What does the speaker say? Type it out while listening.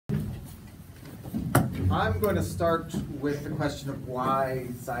I'm going to start with the question of why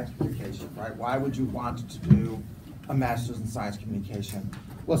science communication, right? Why would you want to do a master's in science communication?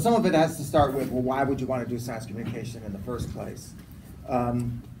 Well, some of it has to start with, well, why would you want to do science communication in the first place?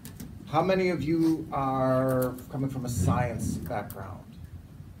 How many of you are coming from a science background?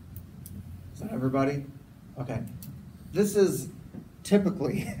 Is that everybody? Okay. This is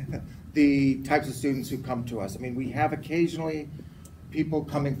typically the types of students who come to us. I mean, we have occasionally people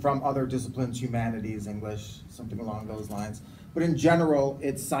coming from other disciplines, humanities, English, something along those lines. But in general,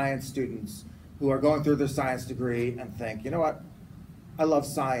 it's science students who are going through their science degree and think, you know what, I love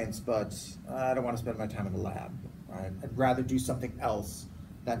science, but I don't want to spend my time in the lab, right? I'd rather do something else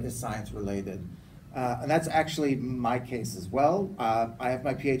that is science related. And that's actually my case as well. I have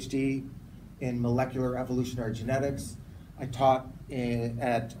my PhD in molecular evolutionary genetics. I taught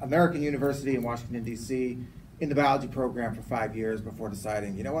at American University in Washington, D.C. in the biology program for 5 years before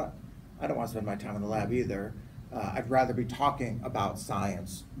deciding, you know what, I don't want to spend my time in the lab either. I'd rather be talking about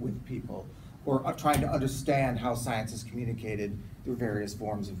science with people or trying to understand how science is communicated through various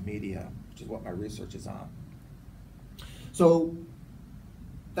forms of media, which is what my research is on. So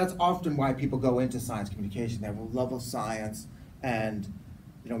that's often why people go into science communication. They have a love of science and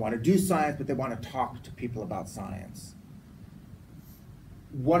they don't want to do science, but they want to talk to people about science.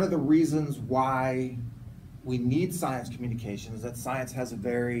 One of the reasons why we need science communication is that science has a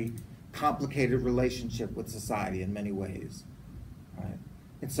very complicated relationship with society in many ways. Right?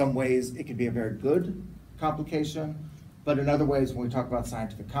 In some ways, it can be a very good complication, but in other ways, when we talk about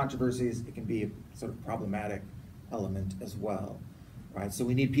scientific controversies, it can be a sort of problematic element as well. Right? So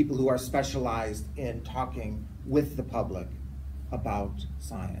we need people who are specialized in talking with the public about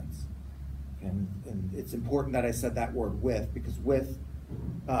science. And it's important that I said that word with, because with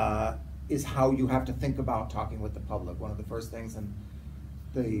is how you have to think about talking with the public. One of the first things, and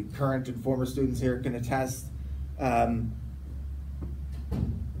the current and former students here can attest,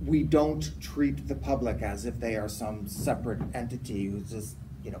 we don't treat the public as if they are some separate entity who's just,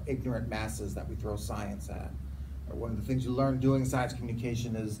 you know, ignorant masses that we throw science at. One of the things you learn doing science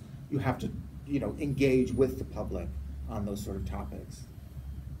communication is you have to, you know, engage with the public on those sort of topics.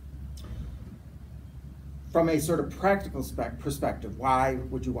 From a sort of practical perspective, why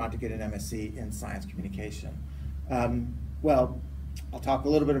would you want to get an MSc in science communication? Well, I'll talk a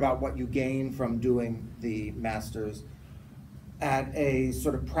little bit about what you gain from doing the master's at a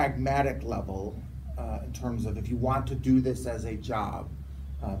sort of pragmatic level in terms of if you want to do this as a job,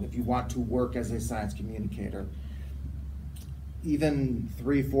 if you want to work as a science communicator. Even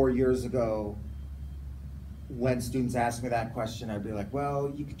 3-4 years ago, when students ask me that question, I'd be like,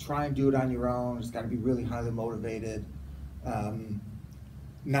 well, you could try and do it on your own. It's got to be really highly motivated.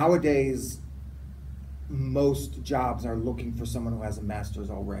 Nowadays, most jobs are looking for someone who has a master's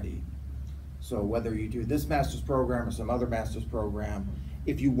already. So whether you do this master's program or some other master's program,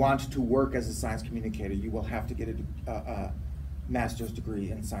 if you want to work as a science communicator, you will have to get a master's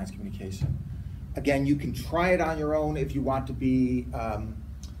degree in science communication. Again, you can try it on your own if you want to be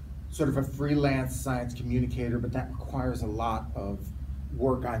sort of a freelance science communicator, but that requires a lot of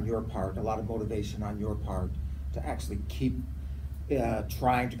work on your part, a lot of motivation on your part to actually keep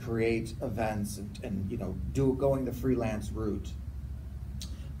trying to create events and you know, going the freelance route.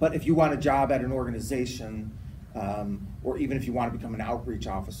 But if you want a job at an organization, or even if you want to become an outreach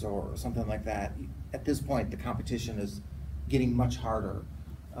officer or something like that, at this point the competition is getting much harder.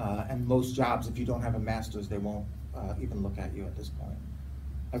 And most jobs, if you don't have a master's, they won't even look at you at this point.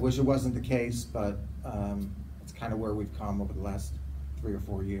 I wish it wasn't the case, but it's kind of where we've come over the last 3 or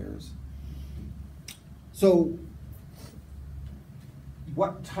 4 years. So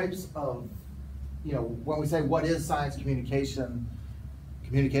what types of, you know, when we say what is science communication,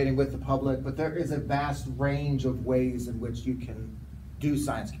 communicating with the public, but there is a vast range of ways in which you can do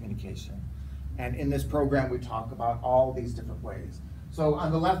science communication. And in this program, we talk about all these different ways. So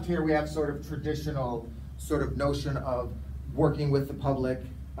on the left here, we have sort of traditional sort of notion of working with the public,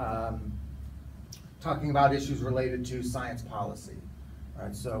 talking about issues related to science policy.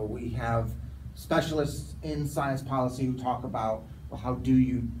 Right? So we have specialists in science policy who talk about, well, how do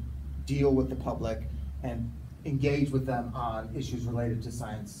you deal with the public and engage with them on issues related to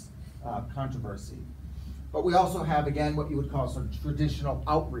science controversy. But we also have, again, what you would call sort of traditional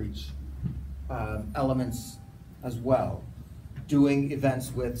outreach elements as well. Doing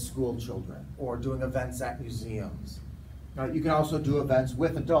events with school children or doing events at museums. You can also do events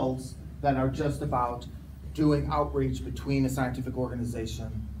with adults that are just about doing outreach between a scientific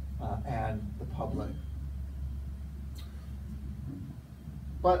organization and the public.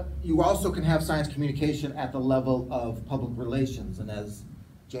 But you also can have science communication at the level of public relations, and as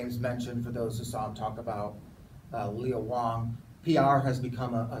James mentioned, for those who saw him talk about Leo Wong, PR has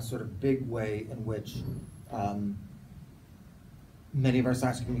become a sort of big way in which many of our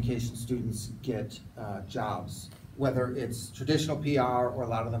science communication students get jobs, whether it's traditional PR or a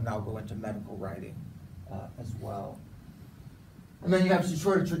lot of them now go into medical writing as well. And then you have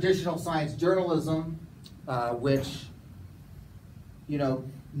sort of traditional science journalism, which, you know,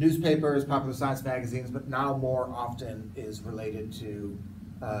 newspapers, popular science magazines, but now more often is related to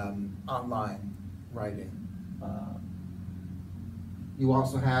online writing. You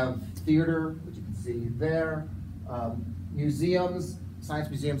also have theater, which you can see there. Museums, science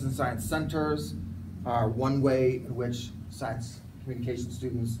museums and science centers are one way in which science communication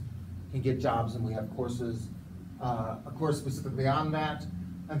students can get jobs, and we have courses, a course specifically on that.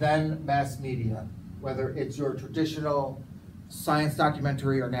 And then mass media, whether it's your traditional science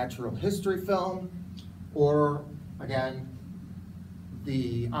documentary or natural history film, or again,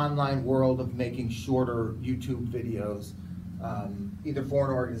 the online world of making shorter YouTube videos, either for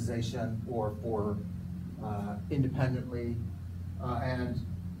an organization or for independently. And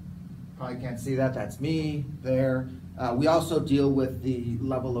probably can't see that, that's me there. We also deal with the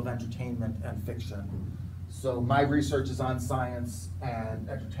level of entertainment and fiction. So my research is on science and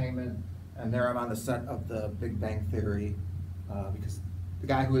entertainment, and there I'm on the set of the Big Bang Theory, because the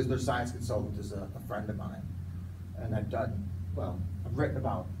guy who is their science consultant is a friend of mine. And I've written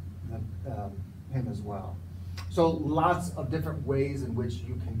about him as well. So lots of different ways in which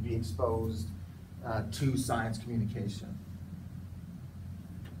you can be exposed to science communication.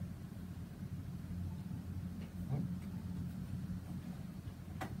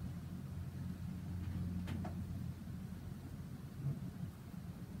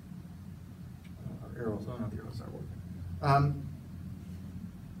 Arrows, oh no, the arrows aren't working.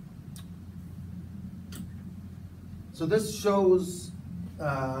 So this shows,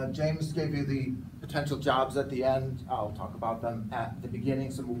 James gave you the potential jobs at the end. I'll talk about them at the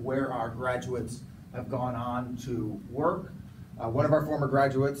beginning, some of where our graduates have gone on to work. One of our former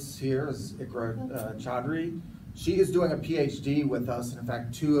graduates here is Ikra Chaudhry. She is doing a PhD with us, and in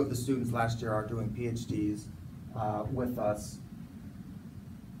fact, 2 of the students last year are doing PhDs with us.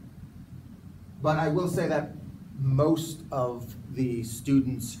 But I will say that most of the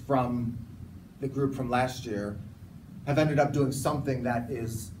students from the group from last year have ended up doing something that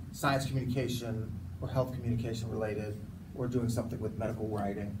is science communication or health communication related, or doing something with medical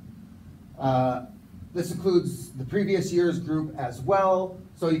writing. This includes the previous year's group as well,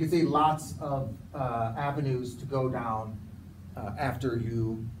 so you can see lots of avenues to go down after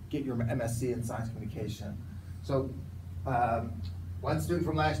you get your MSc in Science Communication. So one student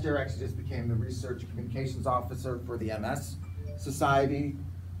from last year actually just became the Research Communications Officer for the MS Society.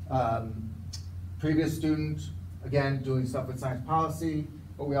 Previous student, again, doing stuff with science policy,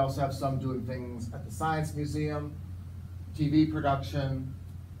 but we also have some doing things at the Science Museum, TV production,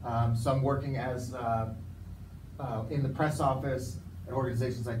 some working as in the press office at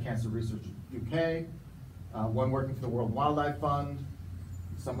organizations like Cancer Research UK, one working for the World Wildlife Fund,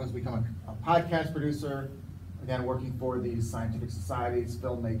 someone's become a podcast producer, again, working for these scientific societies,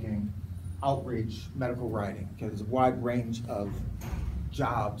 filmmaking, outreach, medical writing. Okay, there's a wide range of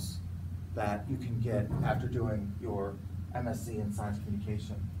jobs that you can get after doing your MSc in Science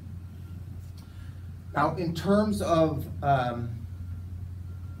Communication. Now, in terms of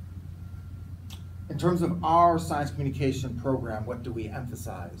our Science Communication program, what do we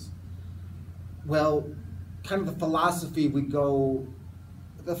emphasize? Well, kind of the philosophy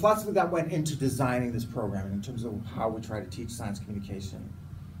that went into designing this program in terms of how we try to teach science communication.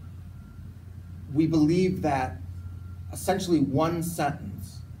 We believe that essentially one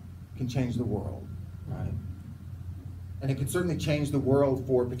sentence can change the world, right? And it can certainly change the world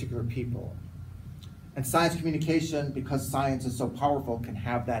for particular people. And science communication, because science is so powerful, can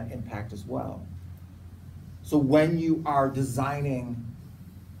have that impact as well. So when you are designing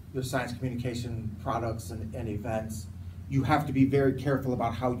your science communication products and events, you have to be very careful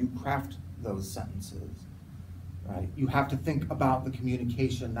about how you craft those sentences, right? You have to think about the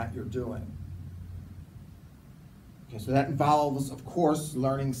communication that you're doing. Okay, so that involves, of course,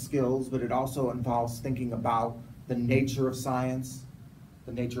 learning skills, but it also involves thinking about the nature of science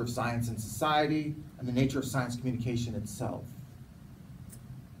in society, and the nature of science communication itself.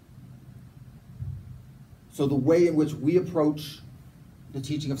 So the way in which we approach the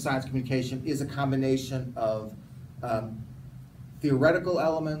teaching of science communication is a combination of theoretical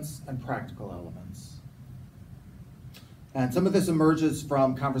elements and practical elements. And some of this emerges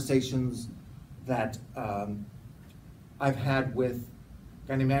from conversations that I've had with a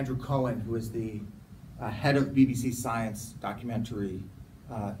guy named Andrew Cohen, who is the head of BBC Science documentary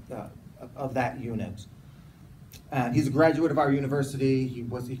of that unit. And he's a graduate of our university. He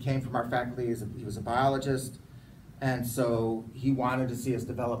came from our faculty. He was a biologist, and so he wanted to see us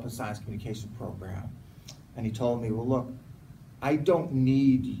develop a science communication program. And he told me, well, look, I don't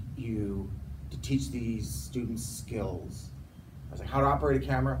need you to teach these students skills. I was like, how to operate a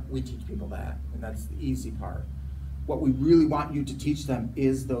camera? We teach people that, and that's the easy part. What we really want you to teach them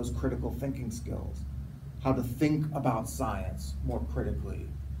is those critical thinking skills. How to think about science more critically,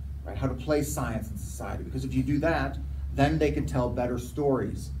 right? How to place science in society. Because if you do that, then they can tell better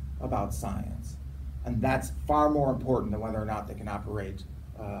stories about science. And that's far more important than whether or not they can operate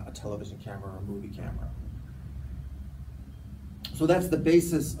a television camera or a movie camera. So that's the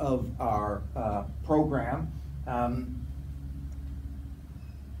basis of our program.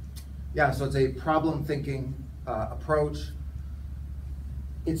 Yeah, so it's a problem thinking approach.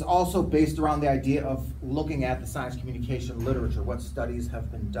 It's also based around the idea of looking at the science communication literature, what studies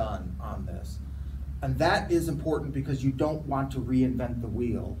have been done on this. And that is important because you don't want to reinvent the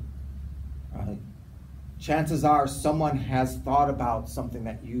wheel. Chances are someone has thought about something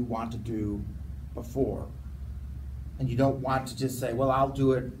that you want to do before. And you don't want to just say, well, I'll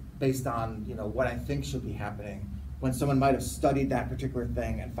do it based on what I think should be happening, when someone might have studied that particular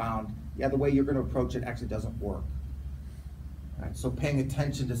thing and found, yeah, the way you're going to approach it actually doesn't work. Right? So paying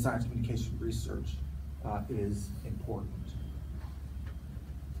attention to science communication research is important.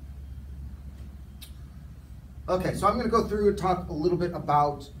 Okay, so I'm going to go through and talk a little bit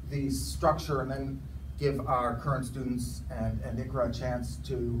about the structure and then give our current students and ICRA a chance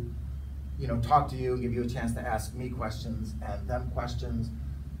to talk to you and give you a chance to ask me questions and them questions.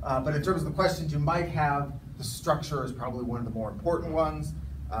 But in terms of the questions you might have, the structure is probably one of the more important ones.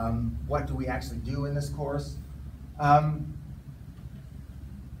 What do we actually do in this course?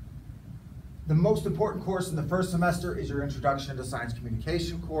 The most important course in the first semester is your Introduction to Science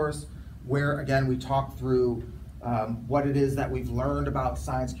Communication course, where again we talk through what it is that we've learned about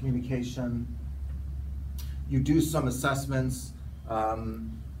science communication. You do some assessments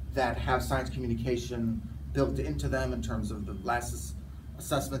that have science communication built into them in terms of the last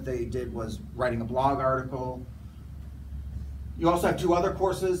assessment they did was writing a blog article. You also have two other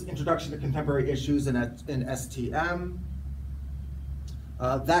courses, Introduction to Contemporary Issues in STM.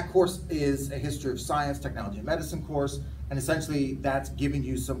 That course is a History of Science, Technology, and Medicine course, and essentially that's giving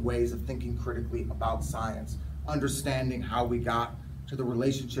you some ways of thinking critically about science, understanding how we got to the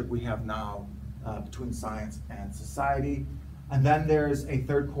relationship we have now between science and society. And then there's a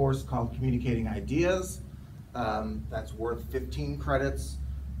third course called Communicating Ideas. That's worth 15 credits.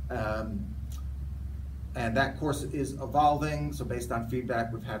 And that course is evolving, so based on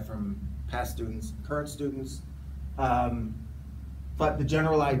feedback we've had from past students, current students. But the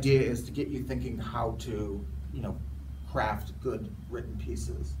general idea is to get you thinking how to, craft good written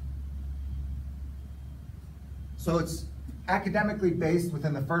pieces. So it's academically based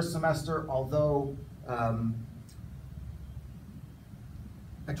within the first semester, although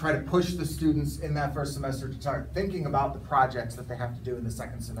I try to push the students in that first semester to start thinking about the projects that they have to do in the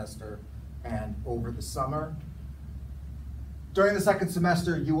second semester and over the summer. During the second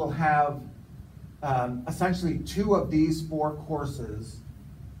semester, you will have essentially 2 of these 4 courses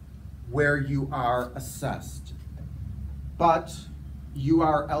where you are assessed. But you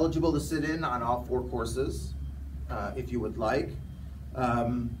are eligible to sit in on all 4 courses if you would like.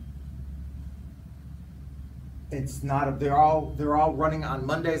 It's not they're all running on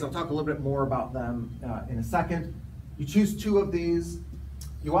Mondays. I'll talk a little bit more about them in a second. You choose 2 of these.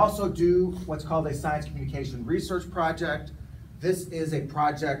 You also do what's called a science communication research project. This is a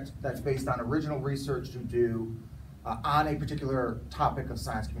project that's based on original research you do on a particular topic of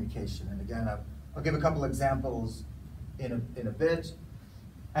science communication. And again, I'll give a couple examples in a bit.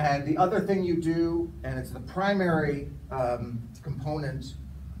 And the other thing you do, and it's the primary component,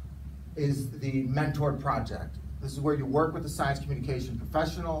 is the mentored project. This is where you work with a science communication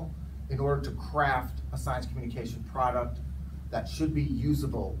professional in order to craft a science communication product that should be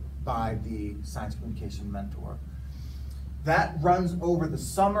usable by the science communication mentor. That runs over the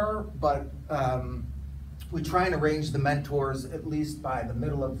summer, but we try and arrange the mentors at least by the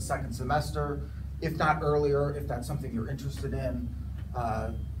middle of the second semester, if not earlier, if that's something you're interested in.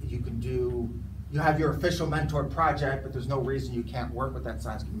 You have your official mentor project, but there's no reason you can't work with that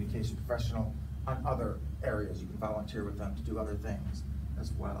science communication professional on other areas. You can volunteer with them to do other things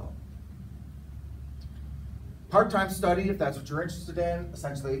as well. Part-time study, if that's what you're interested in,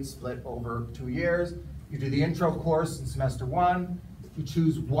 essentially it's split over 2 years. You do the intro course in semester 1. You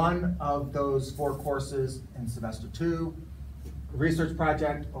choose one of those 4 courses in semester 2. Research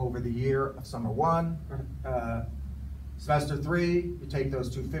project over the year of summer 1, Semester 3, you take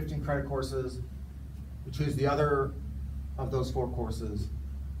those two 15-credit courses, you choose the other of those 4 courses,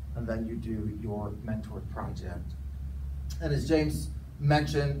 and then you do your mentored project. And as James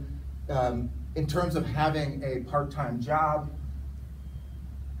mentioned, in terms of having a part-time job,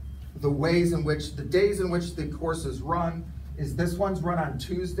 the days in which the courses run is this one's run on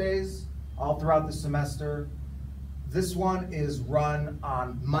Tuesdays all throughout the semester. This one is run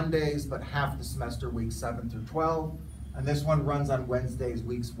on Mondays, but half the semester, weeks 7 through 12. And this one runs on Wednesdays,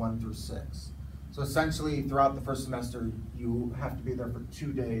 weeks 1 through 6. So essentially, throughout the first semester, you have to be there for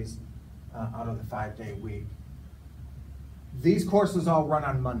 2 days out of the 5-day week. These courses all run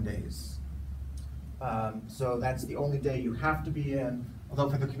on Mondays. So that's the only day you have to be in. Although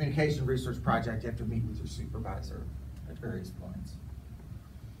for the communication research project, you have to meet with your supervisor at various points.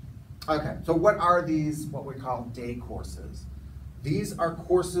 Okay, so what are these, what we call day courses? These are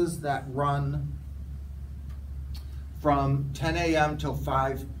courses that run from 10 a.m. till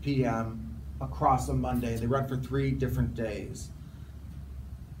 5 p.m. across a Monday. They run for 3 different days.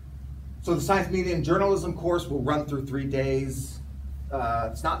 So the Science, Media, and Journalism course will run through 3 days.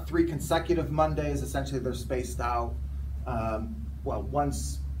 It's not 3 consecutive Mondays. Essentially, they're spaced out.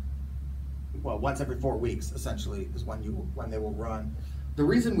 Once every 4 weeks, essentially, is when they will run. The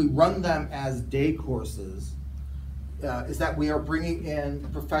reason we run them as day courses is that we are bringing in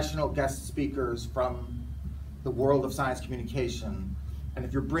professional guest speakers from the world of science communication. And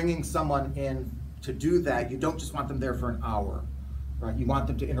if you're bringing someone in to do that, you don't just want them there for an hour, right? You want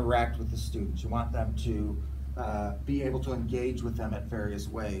them to interact with the students. You want them to be able to engage with them at various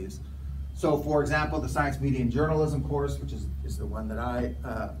ways. So for example, the Science, Media, and Journalism course, which is the one that I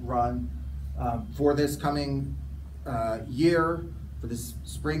run, for this coming year, for this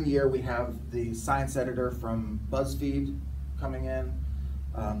spring year, we have the science editor from BuzzFeed coming in,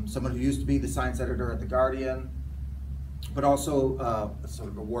 someone who used to be the science editor at The Guardian, but also a sort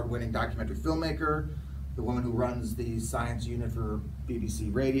of award-winning documentary filmmaker, the woman who runs the science unit for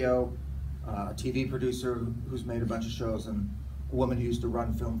BBC Radio, a TV producer who's made a bunch of shows, and a woman who used to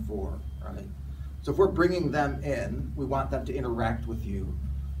run Film 4, right? So if we're bringing them in, we want them to interact with you.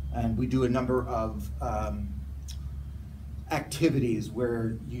 And we do a number of activities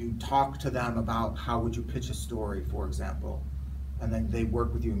where you talk to them about how would you pitch a story, for example, and then they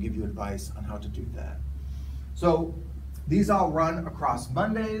work with you and give you advice on how to do that. So these all run across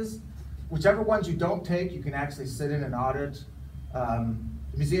Mondays. Whichever ones you don't take, you can actually sit in and audit.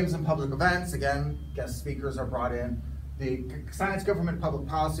 Museums and public events, again, guest speakers are brought in. The Science, Government, Public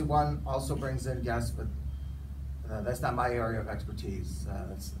Policy one also brings in guests, but that's not my area of expertise.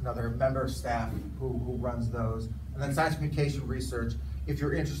 That's another member of staff who runs those. And then Science Communication Research, if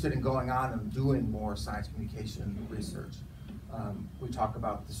you're interested in going on and doing more science communication research. We talk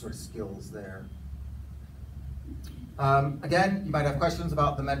about the sort of skills there. Again, you might have questions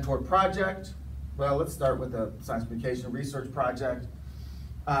about the mentored project. Well, let's start with the Science Communication Research project.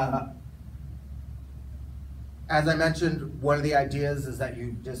 As I mentioned, one of the ideas is that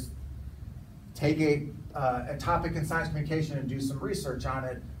you just take a topic in science communication and do some research on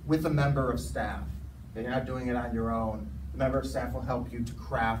it with a member of staff. You're not doing it on your own. The member of staff will help you to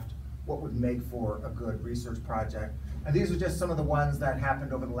craft what would make for a good research project. And these are just some of the ones that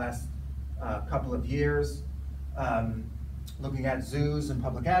happened over the last couple of years. Looking at zoos and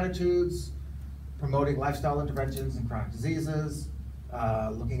public attitudes, promoting lifestyle interventions in chronic diseases,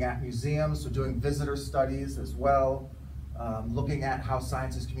 looking at museums, so doing visitor studies as well, looking at how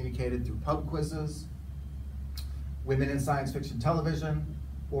science is communicated through pub quizzes, women in science fiction television,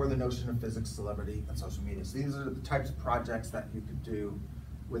 or the notion of physics, celebrity, and social media. So these are the types of projects that you could do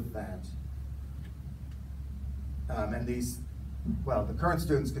with that. And these, well, the current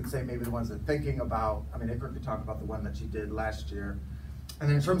students could say maybe the ones they're thinking about. I mean, Ikra could talk about the one that she did last year. And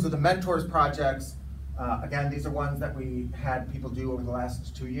then in terms of the mentors projects, again, these are ones that we had people do over the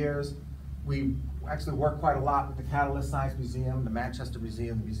last 2 years. We actually work quite a lot with the Catalyst Science Museum, the Manchester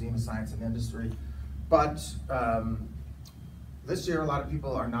Museum, the Museum of Science and Industry. But this year, a lot of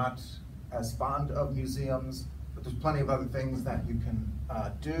people are not as fond of museums, but there's plenty of other things that you can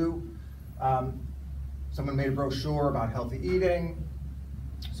do. Someone made a brochure about healthy eating.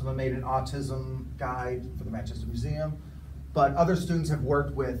 Someone made an autism guide for the Manchester Museum. But other students have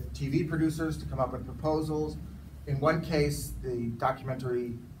worked with TV producers to come up with proposals. In one case, the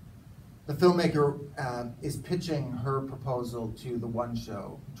filmmaker is pitching her proposal to the One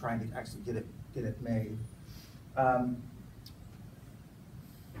Show, trying to actually get it made.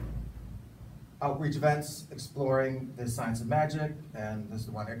 Outreach events exploring the science of magic, and this is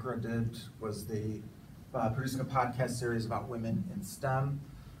the one Ikra did, was the producing a podcast series about women in STEM.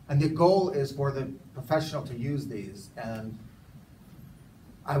 And the goal is for the professional to use these. And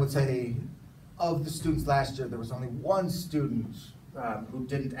I would say of the students last year, there was only one student who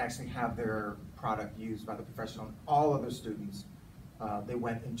didn't actually have their product used by the professional. All other students, they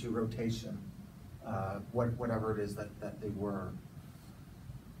went into rotation, whatever it is that they were.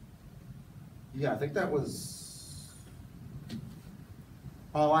 Yeah, I think that was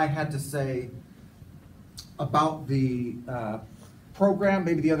all I had to say about the program.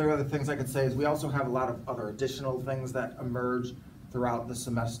 Maybe the other things I could say is we also have a lot of other additional things that emerge throughout the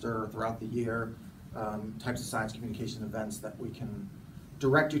semester, throughout the year, types of science communication events that we can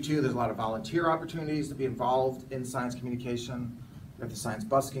direct you to. There's a lot of volunteer opportunities to be involved in science communication. We have the science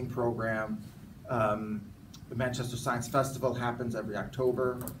busking program. The Manchester Science Festival happens every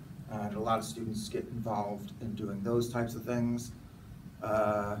October, and a lot of students get involved in doing those types of things.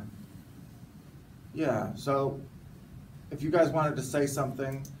 Yeah, so if you guys wanted to say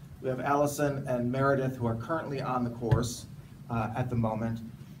something, we have Allison and Meredith who are currently on the course at the moment.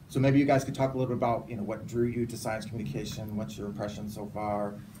 So maybe you guys could talk a little bit about, what drew you to science communication, what's your impression so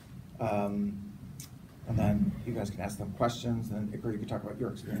far, and then you guys can ask them questions, and then Iker, you can talk about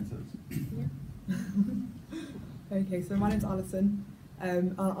your experiences. Yeah. Okay, so my name's Alison.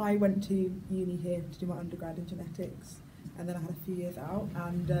 I went to uni here to do my undergrad in genetics, and then I had a few years out,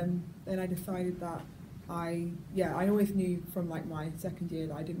 and then I decided that I always knew from like my second year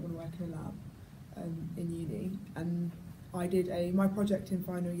that I didn't want to work in a lab in uni, and I did my project in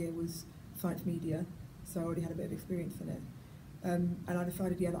final year was science media, so I already had a bit of experience in it, and I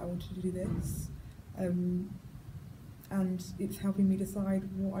decided that I wanted to do this, and it's helping me decide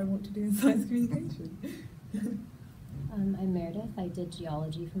what I want to do in science communication. I'm Meredith. I did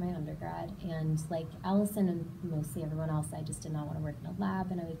geology for my undergrad, and like Allison and mostly everyone else, I just did not want to work in a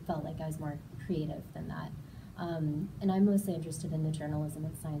lab, and I felt like I was more creative than that. And I'm mostly interested in the journalism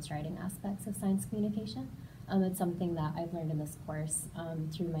and science writing aspects of science communication. It's something that I've learned in this course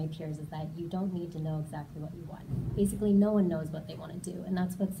through my peers, is that you don't need to know exactly what you want. Basically, no one knows what they want to do, and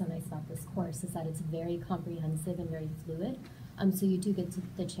that's what's so nice about this course, is that it's very comprehensive and very fluid. So you do get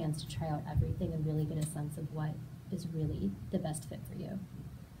the chance to try out everything and really get a sense of what is really the best fit for you.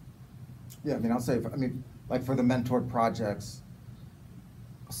 Yeah, I'll say, like for the mentored projects,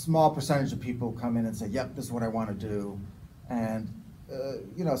 a small percentage of people come in and say, yep, this is what I want to do. And,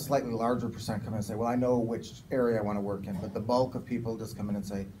 a slightly larger percent come in and say, well, I know which area I want to work in. But the bulk of people just come in and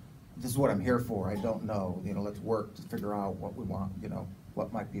say, this is what I'm here for. I don't know. Let's work to figure out what we want,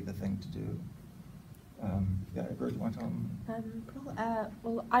 what might be the thing to do. Yeah, Grace, you want to tell them?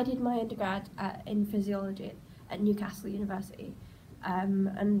 Well, I did my undergrad in physiology at Newcastle University,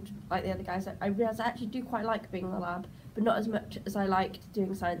 and like the other guys, I realised I actually do quite like being in the lab, but not as much as I liked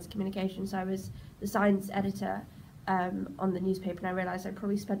doing science communication. So I was the science editor on the newspaper, and I realised I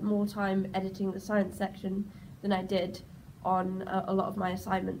probably spent more time editing the science section than I did on a lot of my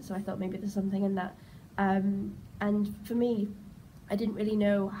assignments, so I thought maybe there's something in that. And for me, I didn't really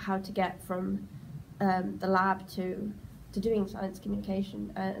know how to get from the lab to doing science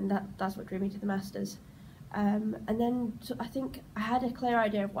communication, and that's what drew me to the Masters. And then I think I had a clear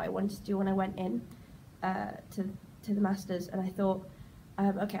idea of what I wanted to do when I went in to the Masters, and I thought,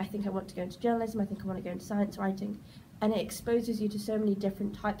 okay, I think I want to go into journalism, I think I want to go into science writing, and it exposes you to so many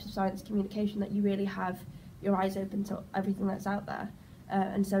different types of science communication that you really have your eyes open to everything that's out there.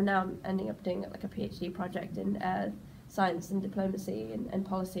 And so now I'm ending up doing like a PhD project in science and diplomacy and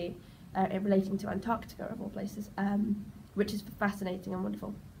policy relating to Antarctica, of all places, which is fascinating and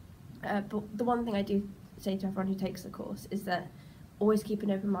wonderful. But the one thing I do say to everyone who takes the course is that always keep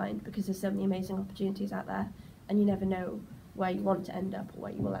an open mind, because there's so many amazing opportunities out there, and you never know where you want to end up or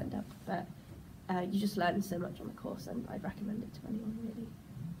where you will end up. But you just learn so much on the course, and I'd recommend it to anyone, really.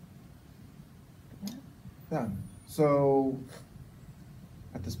 But yeah. So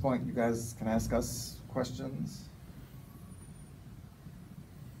at this point, you guys can ask us questions.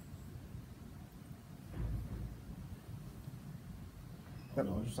 Yep.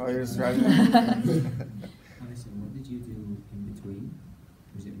 So you're describing. Alison, what did you do in between?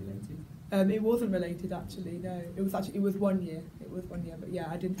 Was it related? It wasn't related, actually. No, it was 1 year. It was 1 year, but yeah,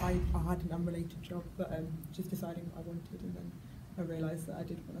 I had an unrelated job, but just deciding what I wanted, and then I realised that I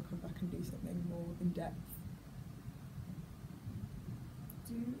did want to come back and do something more in depth.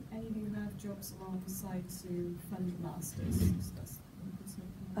 Do any of you have jobs alongside to fund the masters?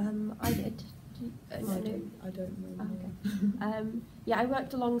 I did. I don't know. Okay. Yeah, I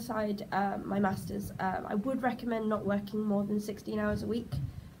worked alongside my masters. I would recommend not working more than 16 hours a week.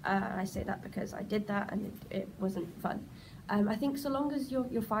 I say that because I did that and it wasn't fun. I think so long as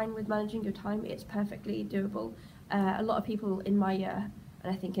you're fine with managing your time, it's perfectly doable. A lot of people in my year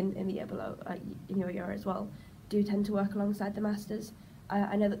and I think in the year below, in your year as well, do tend to work alongside the masters.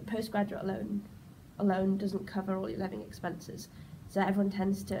 I know that the postgraduate alone doesn't cover all your living expenses, so everyone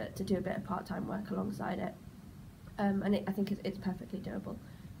tends to do a bit of part-time work alongside it, and I think it's perfectly doable.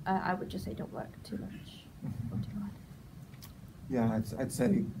 I would just say don't work too much or too hard. Yeah, I'd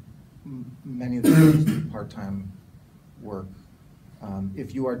say many of the students do part-time work.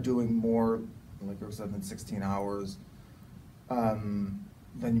 If you are doing more, like I said, than 16 hours,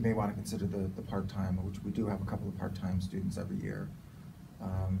 then you may want to consider the part-time, which we do have a couple of part-time students every year.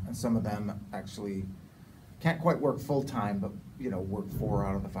 And some of them actually can't quite work full-time, but work 4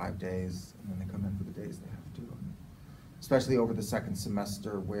 out of the 5 days, and then they come in for the days they have to. Especially over the second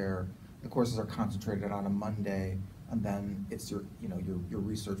semester, where the courses are concentrated on a Monday, and then it's your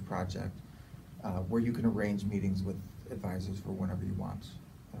research project, where you can arrange meetings with advisors for whenever you want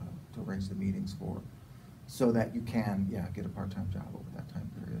to arrange the meetings for, so that you can get a part-time job over that time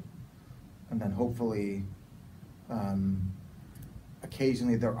period. And then hopefully,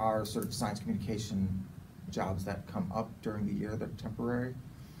 occasionally there are sort of science communication jobs that come up during the year that are temporary.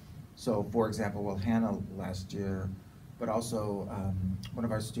 So for example, well, Hannah last year, but also one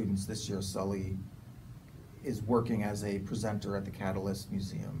of our students this year, Sully, is working as a presenter at the Catalyst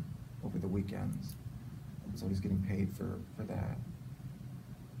Museum over the weekends. And so he's getting paid for that.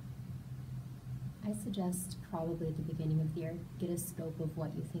 I suggest probably at the beginning of the year, get a scope of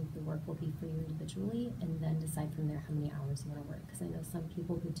what you think the work will be for you individually, and then decide from there how many hours you want to work. Because I know some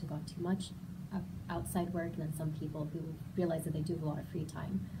people who took on too much outside work, and then some people who realize that they do have a lot of free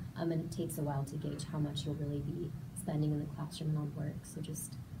time. And it takes a while to gauge how much you'll really be spending in the classroom and on work. So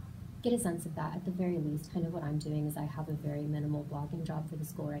just get a sense of that. At the very least, kind of what I'm doing is I have a very minimal blogging job for the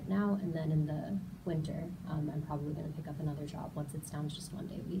school right now, and then in the winter, I'm probably going to pick up another job once it's down to just 1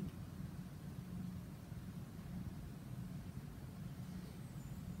 day a week.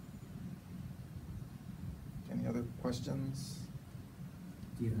 Any other questions?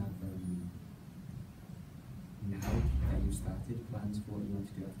 Do you have, now that you've started, plans for what you want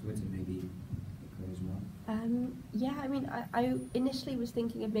to do afterwards, and maybe the career as well? Yeah, I mean, I initially was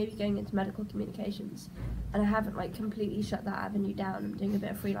thinking of maybe going into medical communications, and I haven't completely shut that avenue down. I'm doing a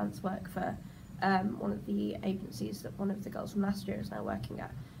bit of freelance work for one of the agencies that one of the girls from last year is now working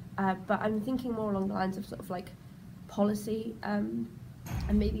at. But I'm thinking more along the lines of sort of policy, and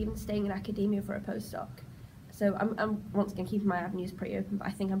maybe even staying in academia for a postdoc. So I'm once again keeping my avenues pretty open, but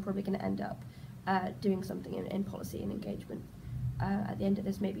I think I'm probably going to end up doing something in policy and engagement at the end of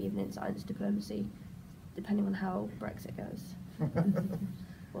this, maybe even in science diplomacy, depending on how Brexit goes.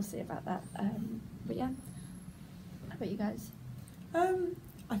 We'll see about that. But yeah, how about you guys?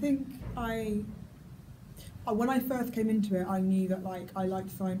 I think when I first came into it, I knew that I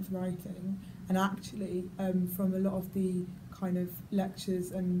liked science writing, and actually from a lot of the kind of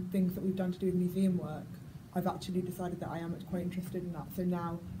lectures and things that we've done to do with museum work, I've actually decided that I am quite interested in that. So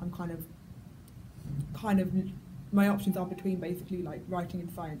now I'm kind of my options are between basically writing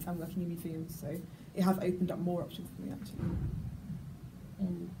in science and working in museums. So it has opened up more options for me actually.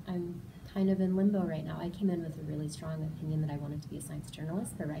 And I'm kind of in limbo right now. I came in with a really strong opinion that I wanted to be a science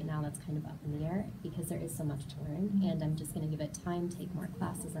journalist, but right now that's kind of up in the air because there is so much to learn, and I'm just going to give it time, take more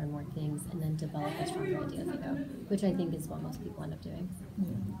classes, learn more things, and then develop a stronger idea as I go, which I think is what most people end up doing.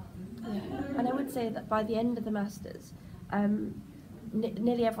 Yeah. Yeah, and I would say that by the end of the Masters,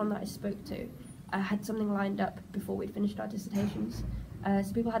 nearly everyone that I spoke to had something lined up before we'd finished our dissertations.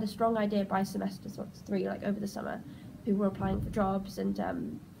 So people had a strong idea by semester 3, over the summer. People were applying for jobs,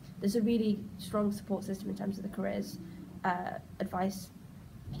 and there's a really strong support system in terms of the careers advice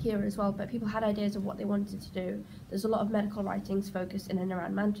here as well. But people had ideas of what they wanted to do. There's a lot of medical writings focused in and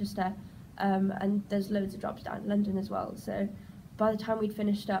around Manchester, and there's loads of jobs down in London as well. So by the time we'd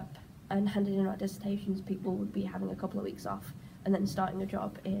finished up and handed in our dissertations, people would be having a couple of weeks off and then starting a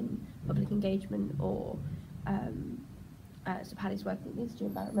job in public engagement or so Paddy's working at the Institute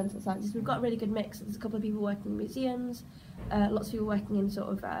of Environmental Sciences. We've got a really good mix. There's a couple of people working in museums, lots of people working in sort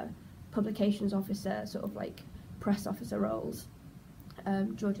of publications officer, sort of press officer roles.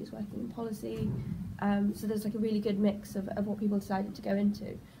 Georgie's working in policy. So there's a really good mix of what people decided to go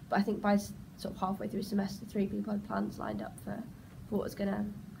into. But I think by sort of halfway through semester 3, people had plans lined up for what was going to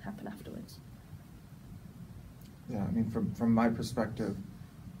happen afterwards. Yeah, I mean, from my perspective,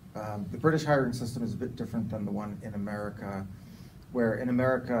 the British hiring system is a bit different than the one in America, where in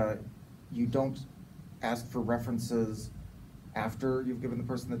America, you don't ask for references after you've given the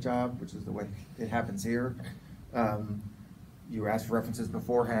person the job, which is the way it happens here. You ask for references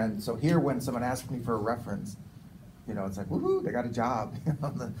beforehand. So here, when someone asks me for a reference, it's like, woohoo, they got a job.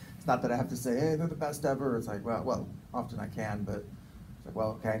 It's not that I have to say, hey, they're the best ever. It's like, well, often I can, but It's like,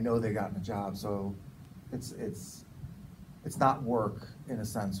 well, okay, I know they got a job, so it's not work in a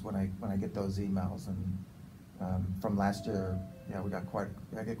sense when I get those emails. And from last year, yeah,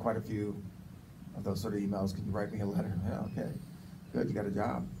 I get quite a few of those sort of emails. Can you write me a letter? Yeah, okay, good, you got a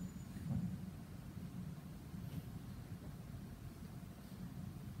job.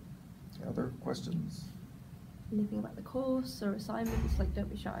 Any other questions? Anything about the course or assignments? Like, don't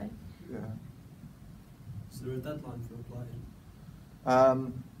be shy. Yeah. Is there a deadline for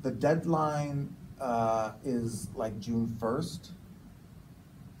applying? The deadline is like June 1st.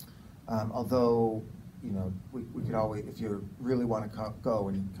 Although, you know, we could always, if you really want to go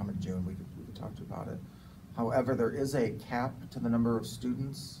and you can come in June, we could talk to you about it. However, there is a cap to the number of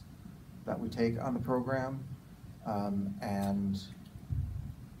students that we take on the program, and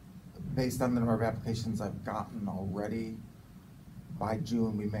based on the number of applications I've gotten already, by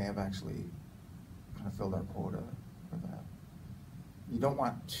June we may have actually kind of filled our quota for that. You don't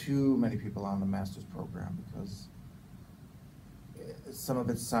want too many people on the master's program because some of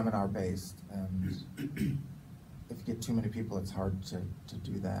it's seminar based, and if you get too many people, it's hard to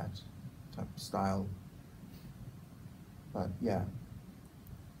do that type of style. But yeah.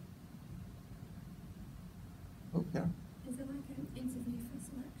 Oh, yeah. Is it like an interview for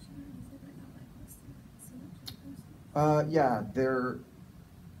selection, or is it like that, like what's the selection process? Yeah, there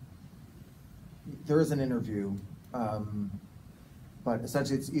is an interview, but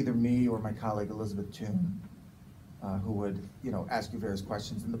essentially it's either me or my colleague Elizabeth Toon who would, you know, ask you various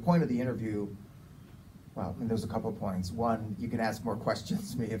questions. And the point of the interview, well, I mean, there's a couple of points. One, you can ask more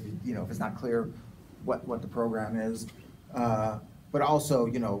questions to me if you know if it's not clear what the program is. But also,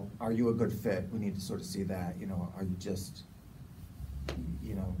 you know, are you a good fit? We need to sort of see that. You know, are you just,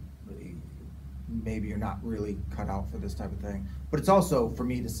 you know, maybe you're not really cut out for this type of thing. But it's also for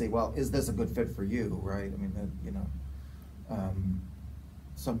me to say, well, is this a good fit for you, right? I mean, you know,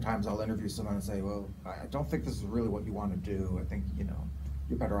 sometimes I'll interview someone and say, well, I don't think this is really what you want to do. I think, you know,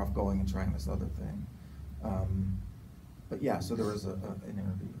 you're better off going and trying this other thing. But yeah, so there was an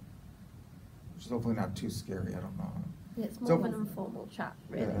interview, which is hopefully not too scary. I don't know. Yeah, it's more of an informal chat,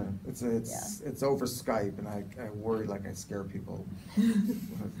 really. Yeah, it's over Skype, and I worry like I scare people.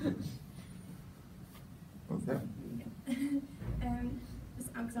 Okay. Because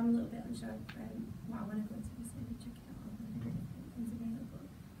I'm a little bit unsure what I want to go into, so maybe check it out all the different things available.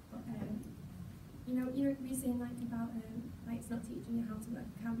 But you know, we're saying like about like it's not teaching you how to work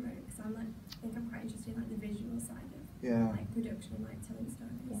a camera, because I think I'm quite interested in like the visual side of like production, like telling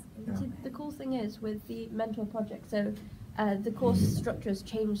stories. Yeah. So the cool thing is with the mentor project, so the course structure has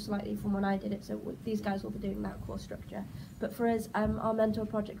changed slightly from when I did it, so these guys will be doing that course structure. But for us, our mentor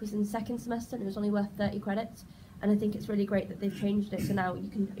project was in second semester and it was only worth 30 credits, and I think it's really great that they've changed it, so now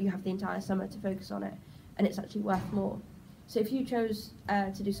you have the entire summer to focus on it, and it's actually worth more. So if you chose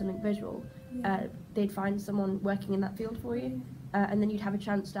to do something visual, they'd find someone working in that field for you, and then you'd have a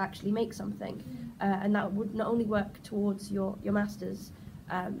chance to actually make something, and that would not only work towards your master's,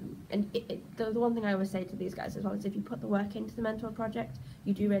 and the one thing I always say to these guys as well is if you put the work into the mentor project,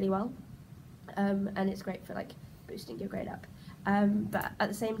 you do really well, and it's great for like boosting your grade up. But at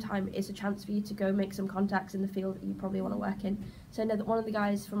the same time, it's a chance for you to go make some contacts in the field that you probably want to work in. So I know that one of the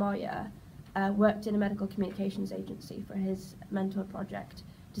guys from our year worked in a medical communications agency for his mentor project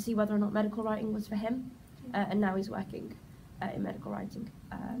to see whether or not medical writing was for him, and now he's working in medical writing.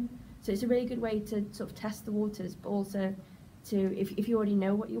 So it's a really good way to sort of test the waters, but also to, if you already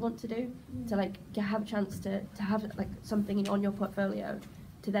know what you want to do, to like have a chance to have like something on your portfolio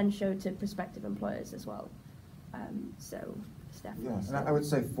to then show to prospective employers as well. So it's definitely. Yeah, and I would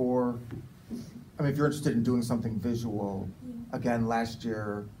say if you're interested in doing something visual, again, last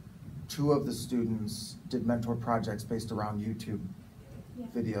year, 2 of the students did mentor projects based around YouTube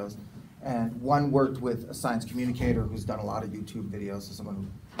videos. And one worked with a science communicator who's done a lot of YouTube videos, so someone who,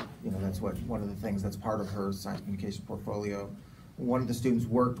 you know, that's one of the things that's part of her science communication portfolio. One of the students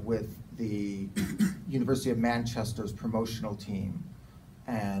worked with the University of Manchester's promotional team,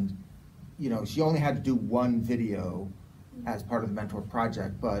 and you know, she only had to do 1 video as part of the mentor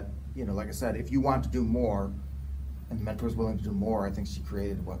project, but you know, like I said, if you want to do more, and the mentor was willing to do more, I think she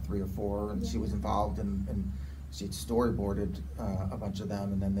created, what, 3 or 4, and she was involved and she storyboarded a bunch of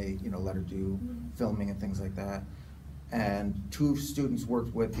them, and then they, you know, let her do filming and things like that. And 2 students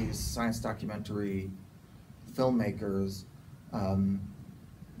worked with these science documentary filmmakers, and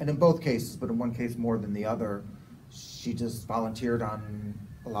in both cases, but in one case more than the other, she just volunteered on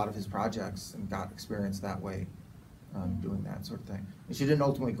a lot of his projects and got experience that way, doing that sort of thing. And she didn't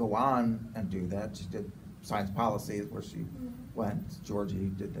ultimately go on and do that. She did science policy where she went.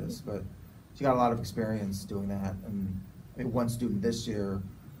 Georgie did this, but she got a lot of experience doing that, and I mean, one student this year,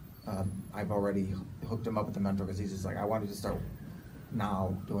 I've already hooked him up with a mentor because he's just like, I wanted to start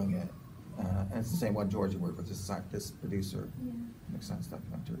now doing it. And it's the same one Georgia worked with, this producer. Yeah. Makes sense,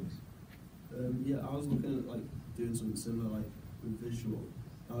 documentaries. Yeah, I was looking at like doing something similar, like with visual.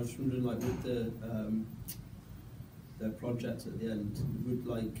 I was just wondering, like with the project at the end, would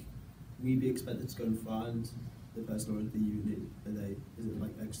like we be expected to go and find the person, or is the unit? Is it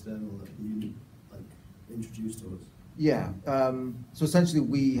like external that the unit like introduced to us? Yeah. So essentially,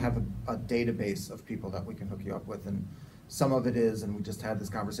 we have a database of people that we can hook you up with, and some of it is, and we just had this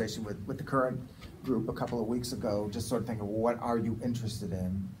conversation with the current group a couple of weeks ago, just sort of thinking, well, what are you interested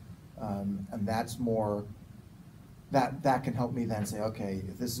in? And that's more, that can help me then say, okay,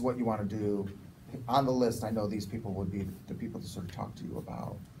 if this is what you want to do, on the list, I know these people would be the people to sort of talk to you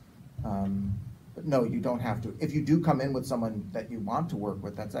about. But no, you don't have to. If you do come in with someone that you want to work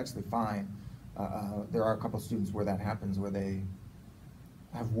with, that's actually fine. There are a couple students where that happens, where they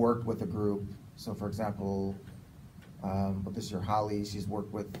have worked with a group. So for example, this year Holly, she's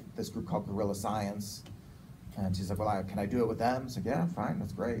worked with this group called Guerrilla Science. And she's like, well, can I do it with them? It's like, yeah, fine,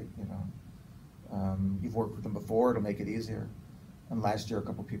 that's great, you know. You've worked with them before, it'll make it easier. And last year, a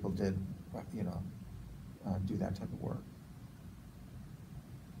couple people did, you know, do that type of work.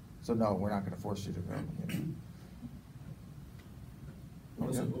 So no, we're not gonna force you to go, you know.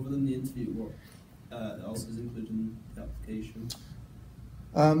 Also, other than the interview, what else is included in the application?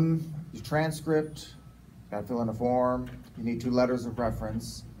 Your transcript, gotta fill in a form, you need 2 letters of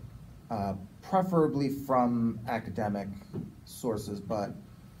reference, preferably from academic sources, but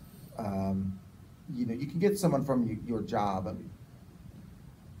you know, you can get someone from your job. I mean,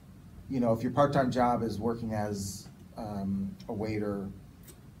 you know, if your part-time job is working as a waiter,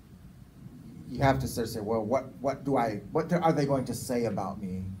 you have to sort of say, well, what are they going to say about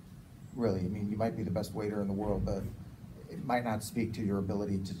me, really? I mean, you might be the best waiter in the world, but it might not speak to your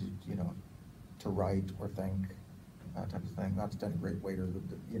ability to, you know, to write or think, type of thing. Not to denigrate waiters,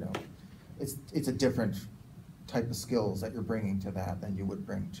 but, you know, it's a different type of skills that you're bringing to that than you would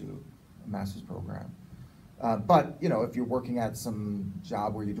bring to a master's program. But, you know, if you're working at some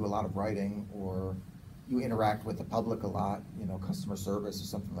job where you do a lot of writing, or you interact with the public a lot, you know, customer service or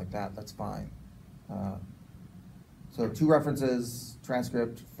something like that, that's fine. So 2 references,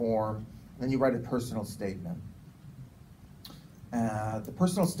 transcript, form, then you write a personal statement. The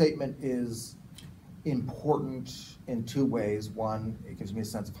personal statement is important in 2 ways. One, it gives me a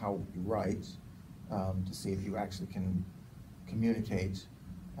sense of how you write, to see if you actually can communicate.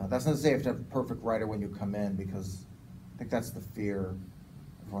 That's not to say you have to have a perfect writer when you come in, because I think that's the fear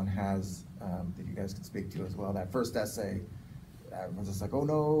everyone has, that you guys can speak to as well. That first essay, everyone's just like, oh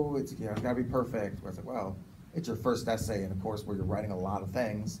no, it's, you know, it's gotta be perfect. Where it's like, well, it's your first essay in a course where you're writing a lot of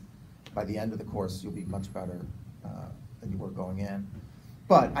things. By the end of the course, you'll be much better than you were going in.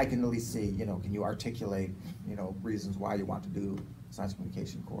 But I can at least see, you know, can you articulate, you know, reasons why you want to do a science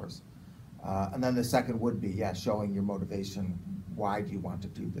communication course. And then the second would be, yeah, showing your motivation. Why do you want to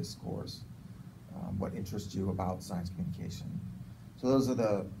do this course? What interests you about science communication? So those are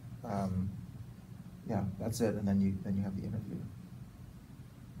the, yeah, that's it, and then you have the interview.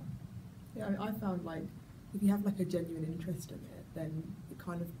 Yeah, I found like if you have like a genuine interest in it, then it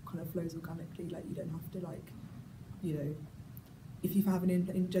kind of flows organically. Like you don't have to like, you know, if you have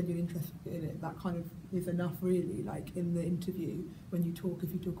an genuine interest in it, that kind of is enough really. Like in the interview, when you talk,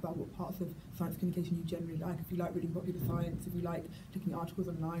 if you talk about what parts of science communication you generally like, if you like reading popular science, if you like looking at articles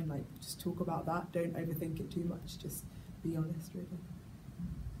online, like just talk about that. Don't overthink it too much. Just be honest, really.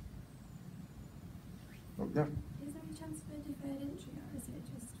 Yeah. Is there a chance for deferred entry, or is it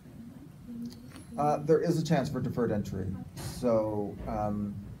just for like? There is a chance for deferred entry. So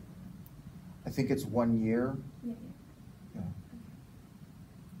I think it's 1 year. Yeah. Yeah.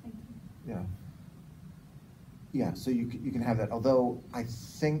 Thank you. Yeah. Yeah, so you can have that, although I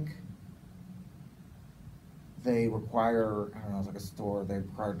think they require, I don't know, it's like a store, they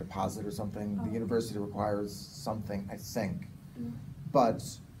require a deposit or something. Oh. The university requires something, I think. Mm. But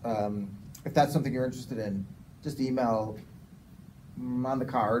if that's something you're interested in, just email on the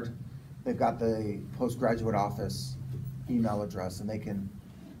card. They've got the postgraduate office email address, and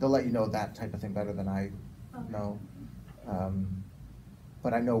they'll let you know that type of thing better than I know.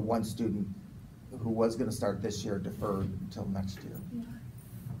 But I know one student who was going to start this year deferred until next year. Yeah.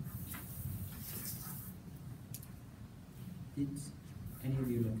 Did any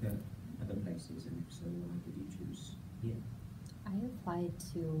of you look at other places, and if so, why did you choose here? I applied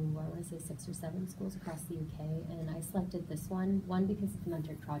to, I want to say 6 or 7 schools across the UK, and I selected this one because of the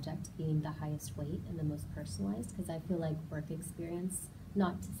mentored project being the highest weight and the most personalized, because I feel like work experience,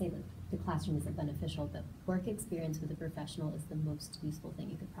 not to say that the classroom isn't beneficial, but work experience with a professional is the most useful thing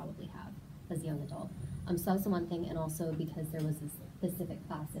you could probably have as a young adult. So that was the one thing, and also because there was a specific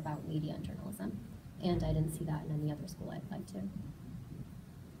class about media and journalism, and I didn't see that in any other school I applied to.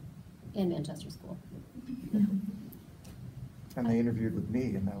 And Manchester School. And they interviewed with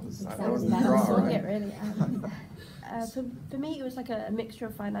me, and that was Exactly. that was the That draw, was right? Yeah, really. For me, it was like a mixture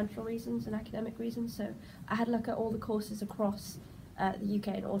of financial reasons and academic reasons. So I had a look at all the courses across the UK,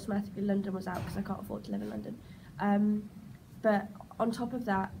 and automatically London was out because I can't afford to live in London. But on top of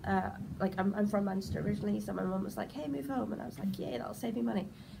that, like I'm from Manchester originally, so my mum was like, "Hey, move home," and I was like, "Yeah, that'll save me money."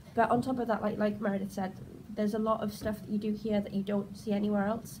 But on top of that, like Meredith said, there's a lot of stuff that you do here that you don't see anywhere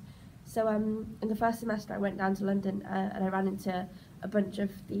else. So in the first semester I went down to London and I ran into a bunch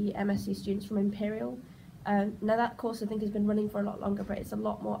of the MSc students from Imperial. Now that course I think has been running for a lot longer, but it's a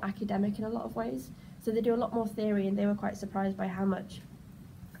lot more academic in a lot of ways. So they do a lot more theory, and they were quite surprised by how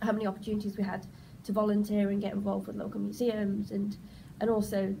many opportunities we had to volunteer and get involved with local museums, and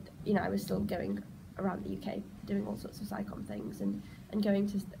also, you know, I was still going around the UK doing all sorts of SciComm things and going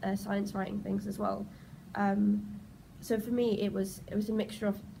to science writing things as well. So for me it was a mixture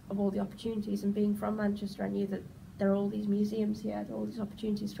of all the opportunities, and being from Manchester I knew that there are all these museums here, there are all these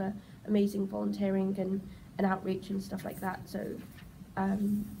opportunities for amazing volunteering and outreach and stuff like that. So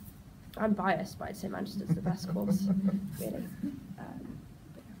I'm biased, but I'd say Manchester's the best course, really.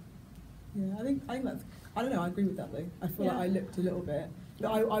 Yeah, I think that's, I don't know, I agree with that though. I feel Yeah. like I looked a little bit, but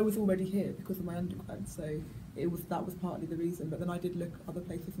I was already here because of my undergrad, so that was partly the reason. But then I did look at other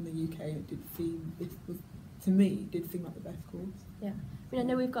places in the UK, and it did seem, to me, did seem like the best course. Yeah, I mean, I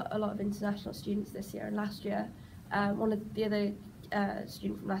know we've got a lot of international students this year, and last year, one of the other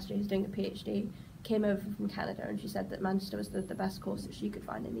student from last year who's doing a PhD came over from Canada, and she said that Manchester was the best course that she could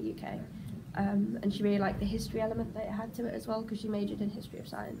find in the UK. And she really liked the history element that it had to it as well, because she majored in history of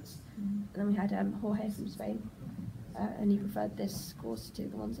science. And then we had Jorge from Spain, and he preferred this course to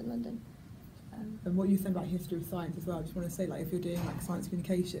the ones in London. And what you said about history of science as well, I just want to say, like, if you're doing like science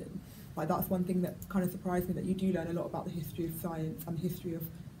communication, like that's one thing that kind of surprised me, that you do learn a lot about the history of science and the history of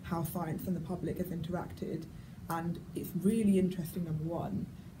how science and the public has interacted, and it's really interesting, number one,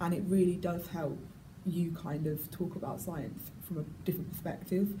 and it really does help you kind of talk about science from a different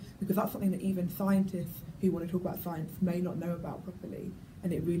perspective, because that's something that even scientists who want to talk about science may not know about properly,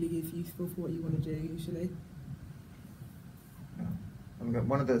 and it really is useful for what you want to do usually. Yeah.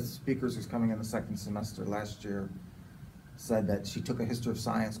 One of the speakers who's coming in the second semester last year said that she took a history of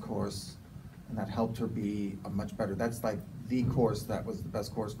science course, and that helped her be a much better, that's like the course that was the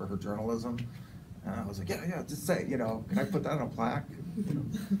best course for her journalism. And I was like, yeah, just say, you know, can I put that on a plaque? You know,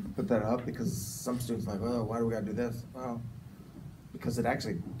 put that up, because some students are like, oh, why do we gotta do this? Well, because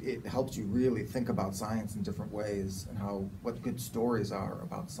it helps you really think about science in different ways, and what good stories are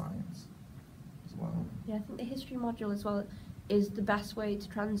about science as well. Yeah, I think the history module as well is the best way to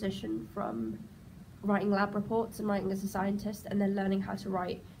transition from writing lab reports and writing as a scientist, and then learning how to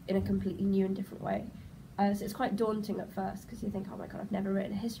write in a completely new and different way. So it's quite daunting at first, because you think, oh my god, I've never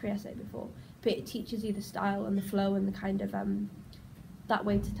written a history essay before. But it teaches you the style and the flow and the kind of that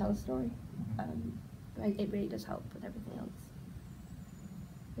way to tell a story. It really does help with everything else.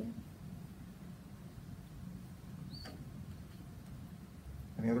 Yeah.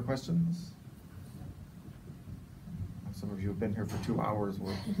 Any other questions? Some of you have been here for 2 hours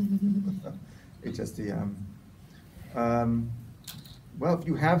with HSDM. Well, if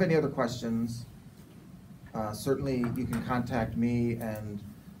you have any other questions, certainly you can contact me, and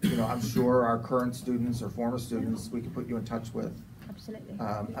you know, I'm sure our current students or former students we can put you in touch with. Absolutely.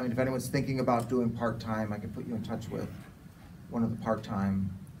 I mean, if anyone's thinking about doing part-time, I can put you in touch with one of the part-time,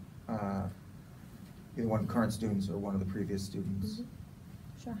 either one of the current students or one of the previous students.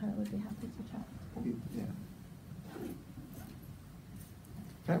 Mm-hmm. Sure, I would be happy to chat. Yeah.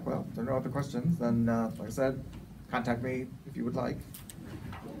 Okay, well, if there are no other questions, then, like I said, contact me if you would like,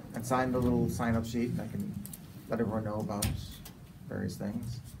 and sign the little sign-up sheet, and I can let everyone know about various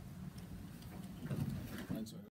things.